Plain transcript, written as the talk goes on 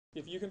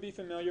If you can be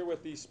familiar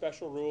with these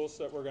special rules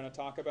that we're going to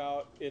talk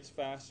about, it's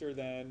faster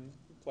than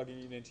plugging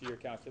it into your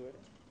calculator.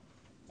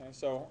 Okay,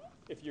 so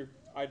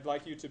I'd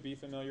like you to be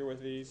familiar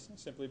with these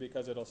simply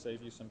because it'll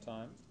save you some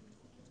time.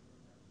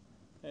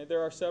 Okay,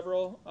 there are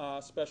several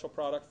special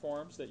product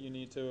forms that you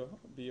need to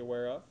be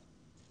aware of.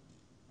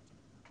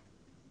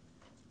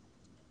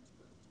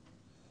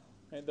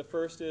 Okay, the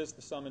first is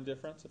the sum and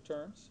difference of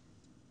terms.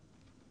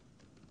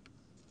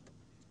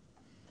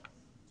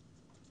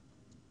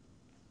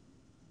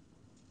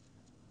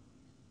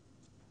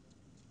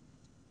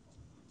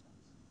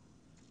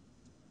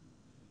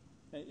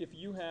 Okay, if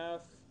you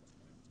have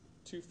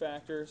two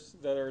factors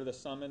that are the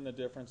sum and the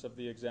difference of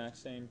the exact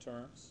same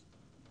terms,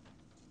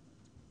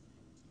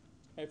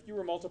 if you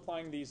were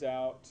multiplying these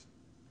out,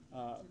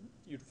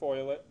 you'd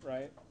FOIL it,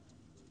 right?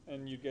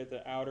 And you'd get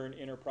the outer and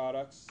inner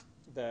products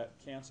that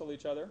cancel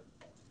each other.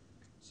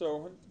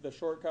 So the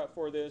shortcut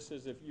for this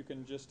is if you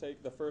can just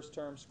take the first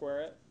term,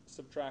 square it,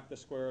 subtract the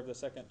square of the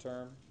second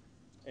term,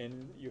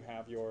 and you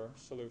have your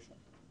solution.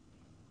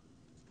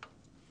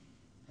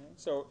 Okay,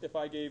 so if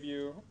I gave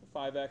you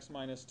 5x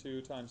minus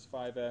 2 times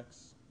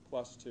 5x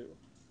plus 2,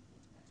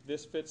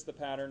 this fits the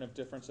pattern of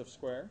difference of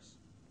squares,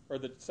 or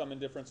the sum and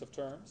difference of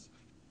terms.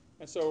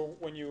 And so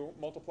when you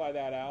multiply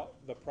that out,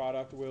 the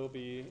product will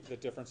be the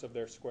difference of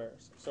their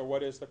squares. So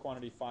what is the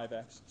quantity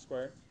 5x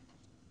squared?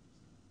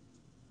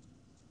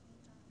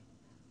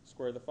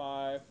 Square the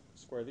 5,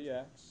 square the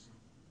x,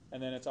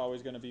 and then it's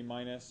always going to be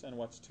minus, and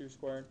what's 2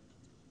 squared?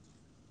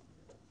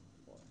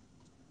 4.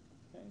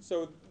 Okay,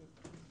 so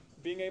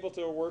being able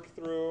to work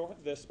through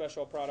this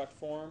special product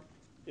form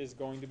is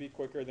going to be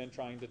quicker than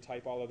trying to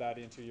type all of that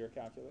into your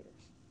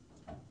calculators.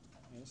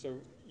 Okay, so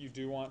you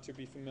do want to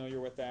be familiar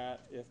with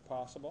that if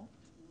possible.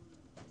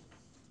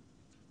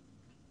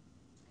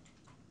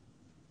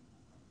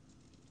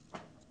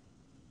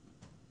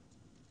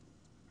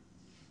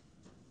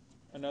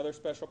 Another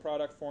special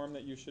product form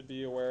that you should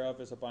be aware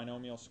of is a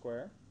binomial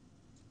square.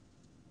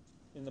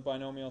 In the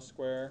binomial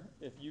square,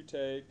 if you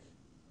take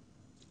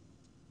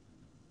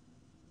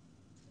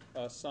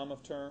a sum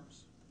of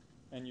terms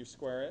and you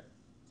square it,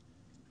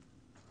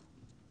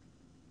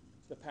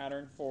 the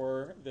pattern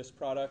for this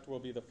product will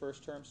be the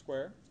first term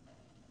squared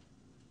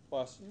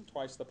plus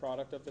twice the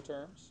product of the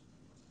terms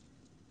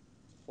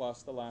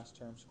plus the last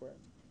term squared.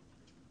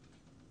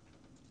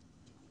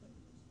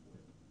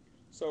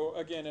 So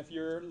again, if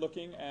you're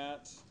looking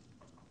at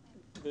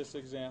this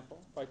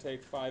example, if I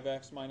take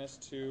 5x minus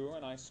 2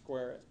 and I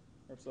square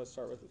it, so let's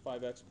start with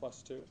 5x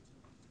plus 2.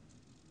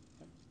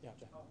 Yeah,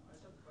 Jeff. Oh, I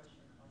just have a question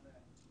on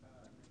that the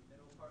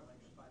middle part, like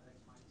the 5x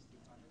minus 2,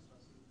 5x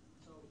plus 2.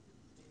 So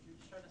if you're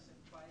just trying to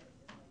simplify it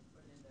and like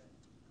put it in the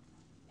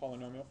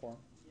Polynomial form.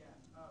 yeah,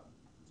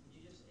 would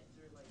you just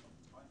enter like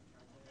on your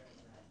calculator as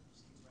that,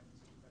 just do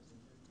parentheses, press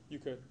enter? You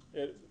could.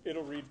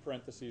 It'll read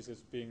parentheses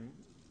as being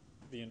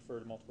the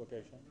inferred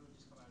multiplication. And it would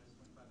just come out as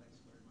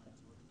 25x squared minus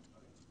 4.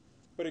 Okay.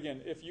 But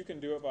again, if you can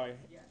do it by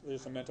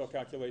there's a I mental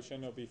understand.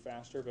 calculation, it'll be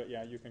faster. But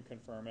yeah, you can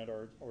confirm it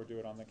or do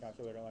it on the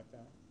calculator like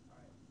that. All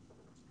right.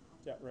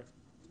 Yeah, Rick.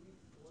 Do we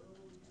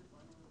FOIL your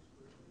binomial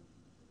square thing?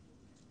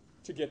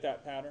 To get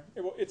that pattern,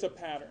 it's a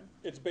pattern.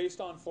 It's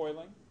based on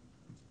foiling,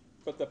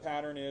 but the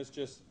pattern is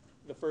just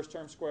the first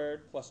term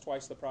squared plus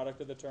twice the product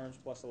of the terms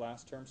plus the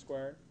last term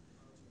squared.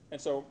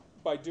 And so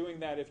by doing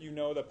that, if you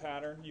know the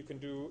pattern, you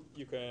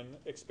can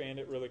expand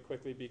it really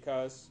quickly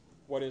because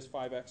what is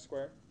 5x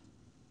squared?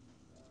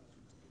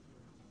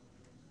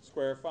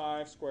 Square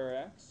 5, square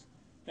x.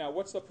 Now,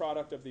 what's the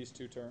product of these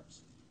two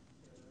terms?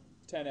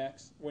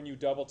 10x. When you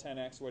double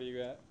 10x, what do you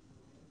get?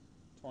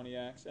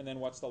 20x. And then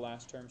what's the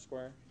last term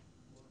squared?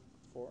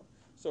 4.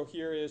 So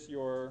here is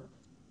your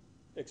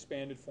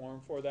expanded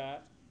form for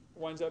that.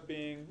 It winds up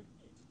being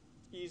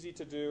easy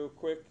to do,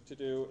 quick to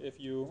do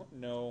if you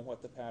know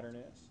what the pattern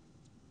is.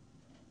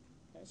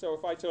 Okay, so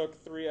if I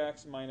took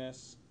 3x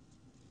minus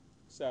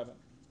 7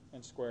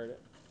 and squared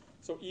it.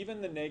 So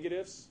even the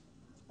negatives,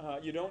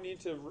 you don't need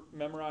to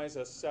memorize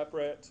a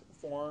separate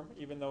form,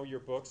 even though your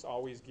books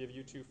always give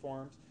you two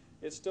forms.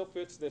 It still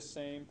fits this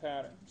same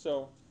pattern.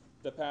 So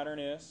the pattern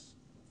is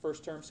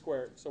first term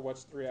squared. So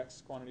what's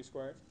 3x quantity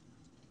squared?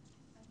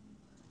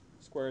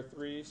 Square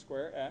 3,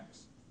 square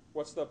x.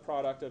 What's the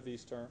product of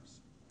these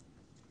terms?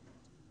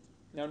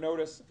 Now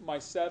notice my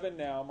 7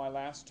 now, my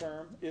last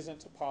term,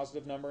 isn't a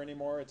positive number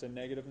anymore. It's a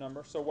negative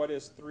number. So what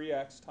is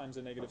 3x times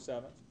a negative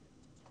 7?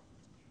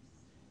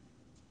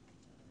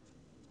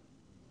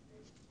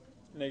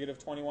 Negative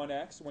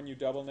 21x. When you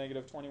double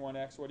negative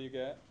 21x, what do you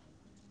get?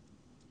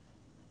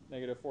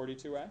 Negative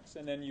 42x.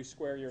 And then you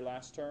square your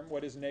last term.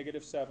 What is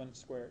negative 7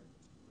 squared?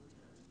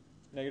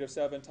 Negative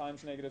 7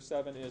 times negative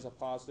 7 is a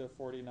positive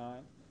 49.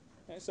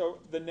 Okay, so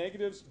the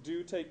negatives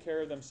do take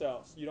care of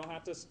themselves. You don't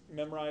have to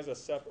memorize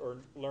or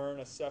learn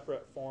a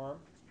separate form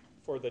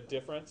for the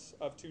difference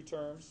of two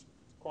terms,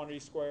 quantity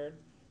squared.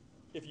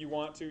 If you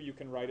want to, you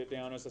can write it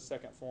down as a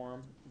second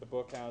form. The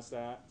book has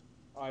that.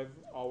 I've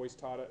always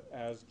taught it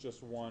as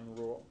just one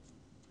rule.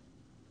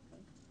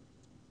 Okay.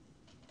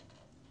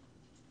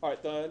 All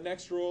right, the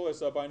next rule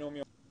is a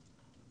binomial.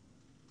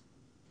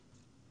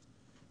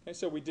 Okay,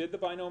 so we did the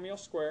binomial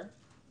square.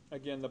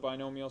 Again, the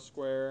binomial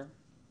square,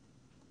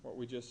 what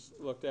we just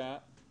looked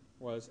at,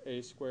 was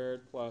a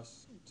squared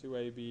plus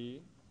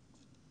 2ab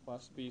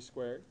plus b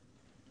squared.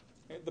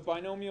 Okay, the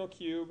binomial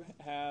cube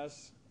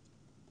has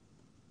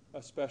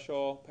a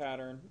special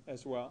pattern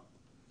as well.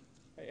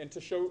 Okay, and to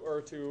show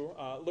or to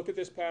look at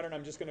this pattern,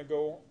 I'm just going to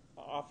go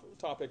off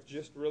topic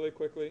just really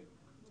quickly.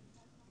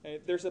 Okay,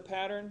 there's a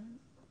pattern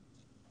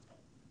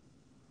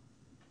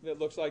that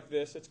looks like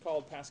this. It's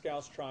called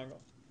Pascal's triangle.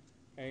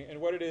 Okay,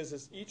 and what it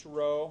is each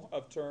row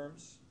of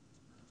terms,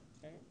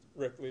 okay,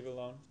 Rick, leave it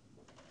alone.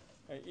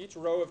 Okay, each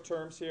row of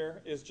terms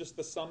here is just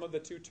the sum of the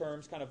two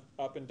terms kind of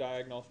up and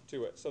diagonal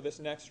to it. So this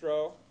next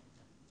row,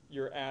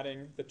 you're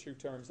adding the two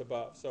terms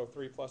above. So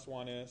 3 plus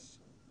 1 is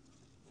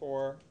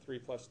 4, 3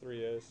 plus 3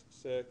 is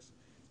 6.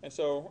 And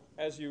so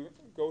as you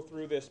go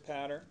through this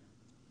pattern,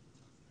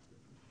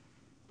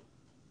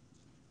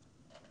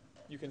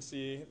 you can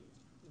see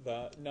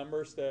the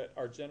numbers that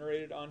are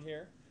generated on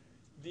here.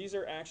 These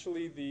are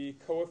actually the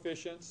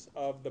coefficients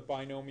of the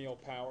binomial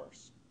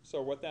powers.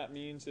 So what that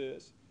means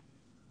is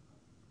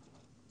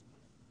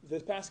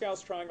this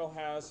Pascal's triangle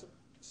has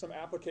some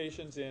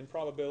applications in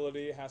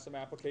probability, has some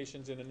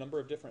applications in a number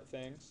of different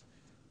things.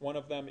 One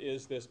of them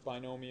is this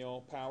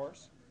binomial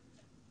powers.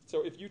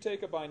 So if you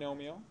take a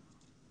binomial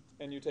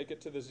and you take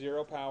it to the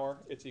 0 power,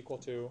 it's equal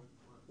to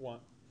 1.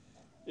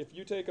 If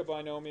you take a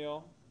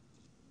binomial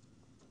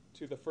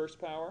to the first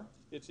power,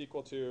 it's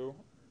equal to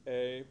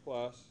a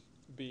plus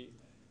b.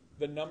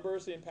 The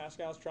numbers in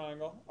Pascal's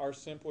triangle are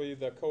simply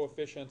the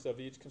coefficients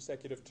of each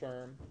consecutive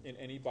term in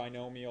any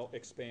binomial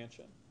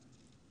expansion.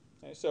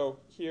 Okay, so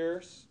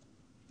here's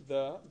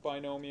the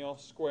binomial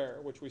square,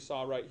 which we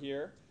saw right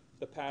here.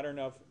 The pattern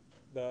of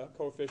the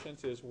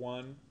coefficients is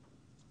 1,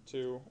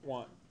 2,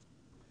 1.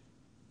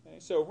 Okay,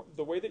 so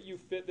the way that you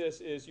fit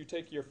this is you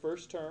take your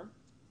first term,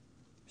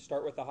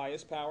 start with the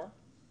highest power,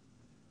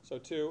 so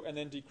 2, and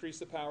then decrease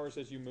the powers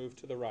as you move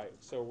to the right.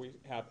 So we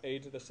have a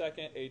to the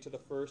second, a to the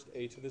first,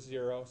 a to the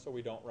 0, so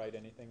we don't write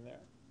anything there.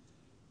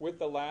 With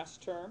the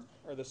last term,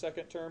 or the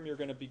second term, you're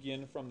going to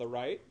begin from the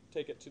right,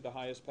 take it to the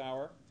highest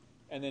power,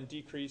 and then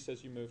decrease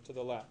as you move to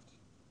the left.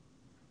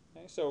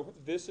 Okay, so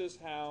this is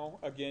how,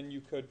 again,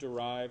 you could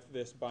derive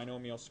this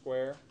binomial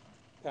square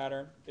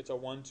pattern. It's a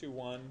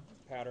 1-to-1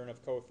 pattern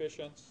of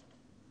coefficients.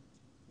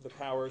 The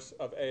powers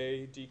of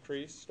A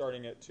decrease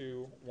starting at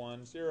 2,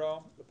 1,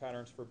 0. The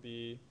patterns for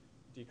B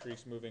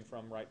decrease moving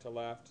from right to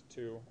left,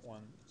 2,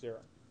 1, 0.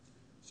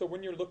 So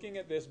when you're looking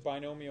at this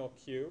binomial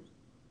cube,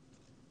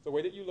 the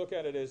way that you look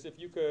at it is if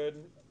you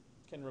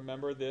can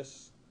remember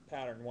this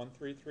pattern, 1,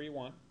 3, 3,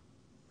 1.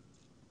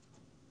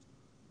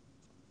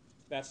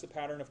 That's the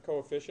pattern of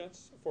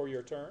coefficients for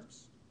your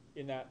terms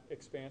in that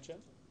expansion.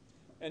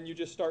 And you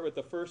just start with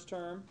the first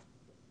term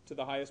to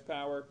the highest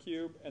power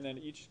cube, and then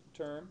each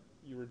term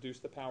you reduce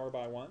the power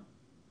by 1.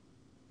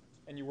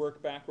 And you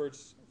work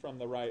backwards from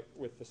the right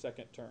with the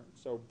second term.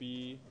 So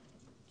b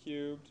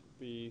cubed,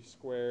 b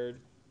squared,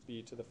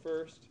 b to the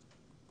first.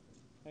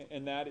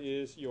 And that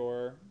is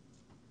your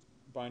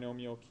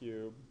binomial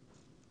cube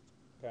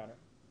pattern.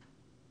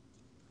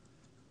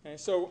 Okay,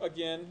 so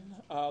again,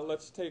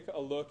 let's take a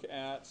look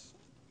at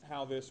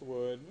how this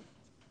would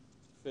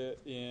fit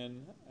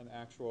in an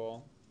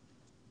actual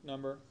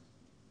number.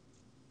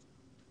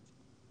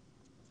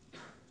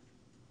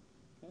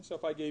 Okay, so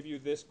if I gave you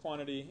this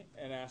quantity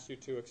and asked you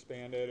to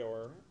expand it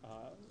or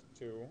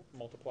to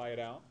multiply it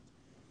out,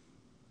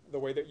 the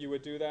way that you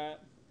would do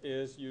that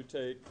is you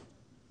take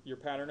your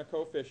pattern of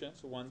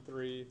coefficients, 1,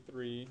 3,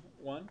 3,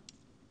 1.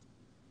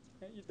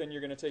 Okay, then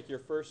you're going to take your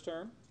first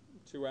term,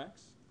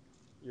 2x.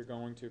 You're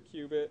going to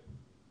cube it,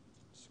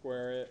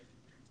 square it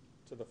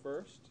to the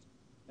first,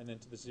 and then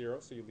to the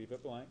 0, so you leave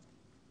it blank.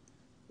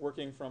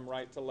 Working from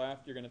right to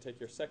left, you're going to take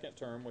your second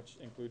term, which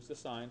includes the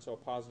sign, so a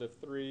positive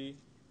 3.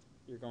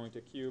 You're going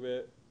to cube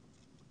it,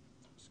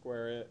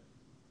 square it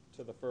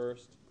to the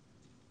first.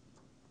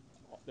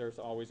 There's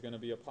always going to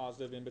be a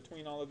positive in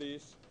between all of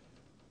these.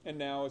 And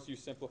now as you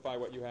simplify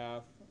what you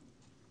have,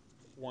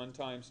 1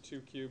 times 2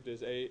 cubed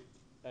is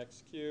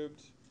 8x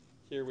cubed.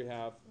 Here we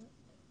have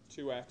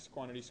 2x,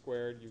 quantity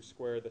squared. You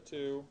square the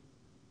 2,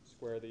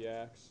 square the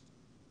x.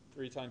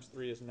 3 times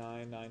 3 is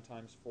 9. 9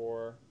 times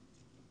 4,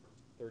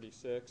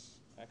 36,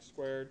 x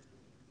squared.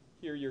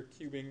 Here you're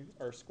cubing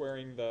or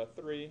squaring the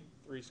 3.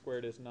 3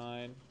 squared is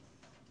 9.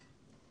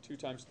 2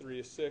 times 3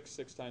 is 6.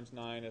 6 times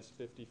 9 is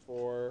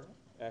 54,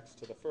 x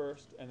to the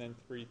first. And then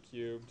 3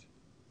 cubed,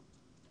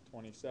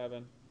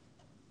 27.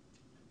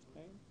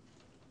 Okay.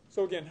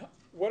 So again,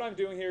 what I'm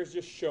doing here is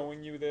just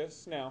showing you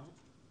this. Now,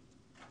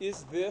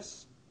 is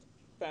this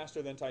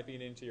faster than typing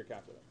it into your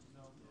calculator?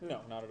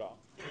 No, not at all.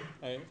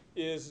 Okay.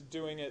 Is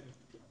doing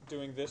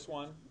this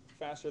one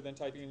faster than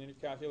typing it in your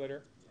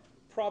calculator?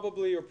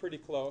 Probably or pretty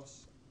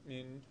close. I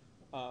mean,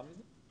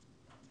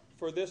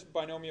 for this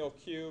binomial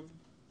cube,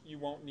 you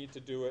won't need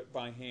to do it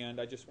by hand.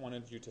 I just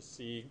wanted you to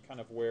see kind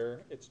of where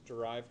it's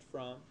derived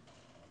from.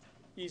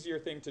 Easier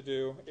thing to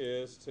do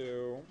is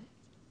to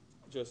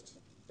just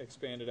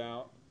expand it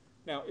out.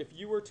 Now, if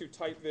you were to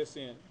type this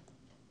in,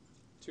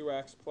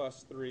 2x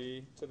plus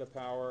 3 to the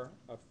power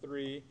of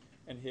 3,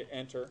 and hit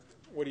enter,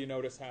 what do you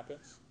notice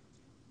happens?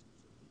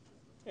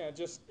 Yeah,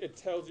 it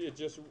tells you, it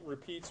just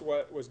repeats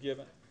what was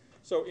given.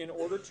 So in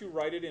order to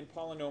write it in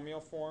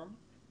polynomial form,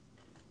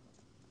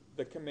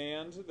 the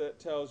command that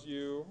tells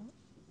you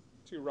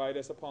to write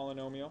as a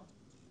polynomial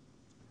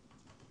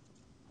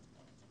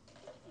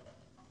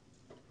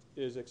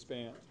is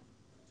expand.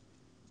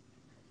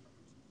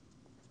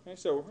 Okay,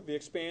 so the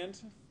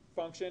expand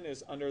function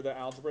is under the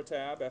algebra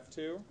tab,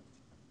 F2,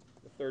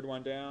 the third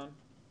one down.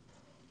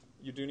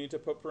 You do need to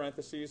put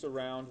parentheses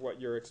around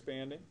what you're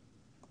expanding,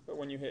 but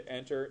when you hit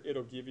enter,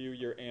 it'll give you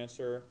your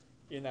answer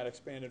in that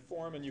expanded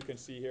form, and you can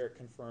see here it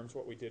confirms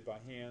what we did by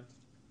hand.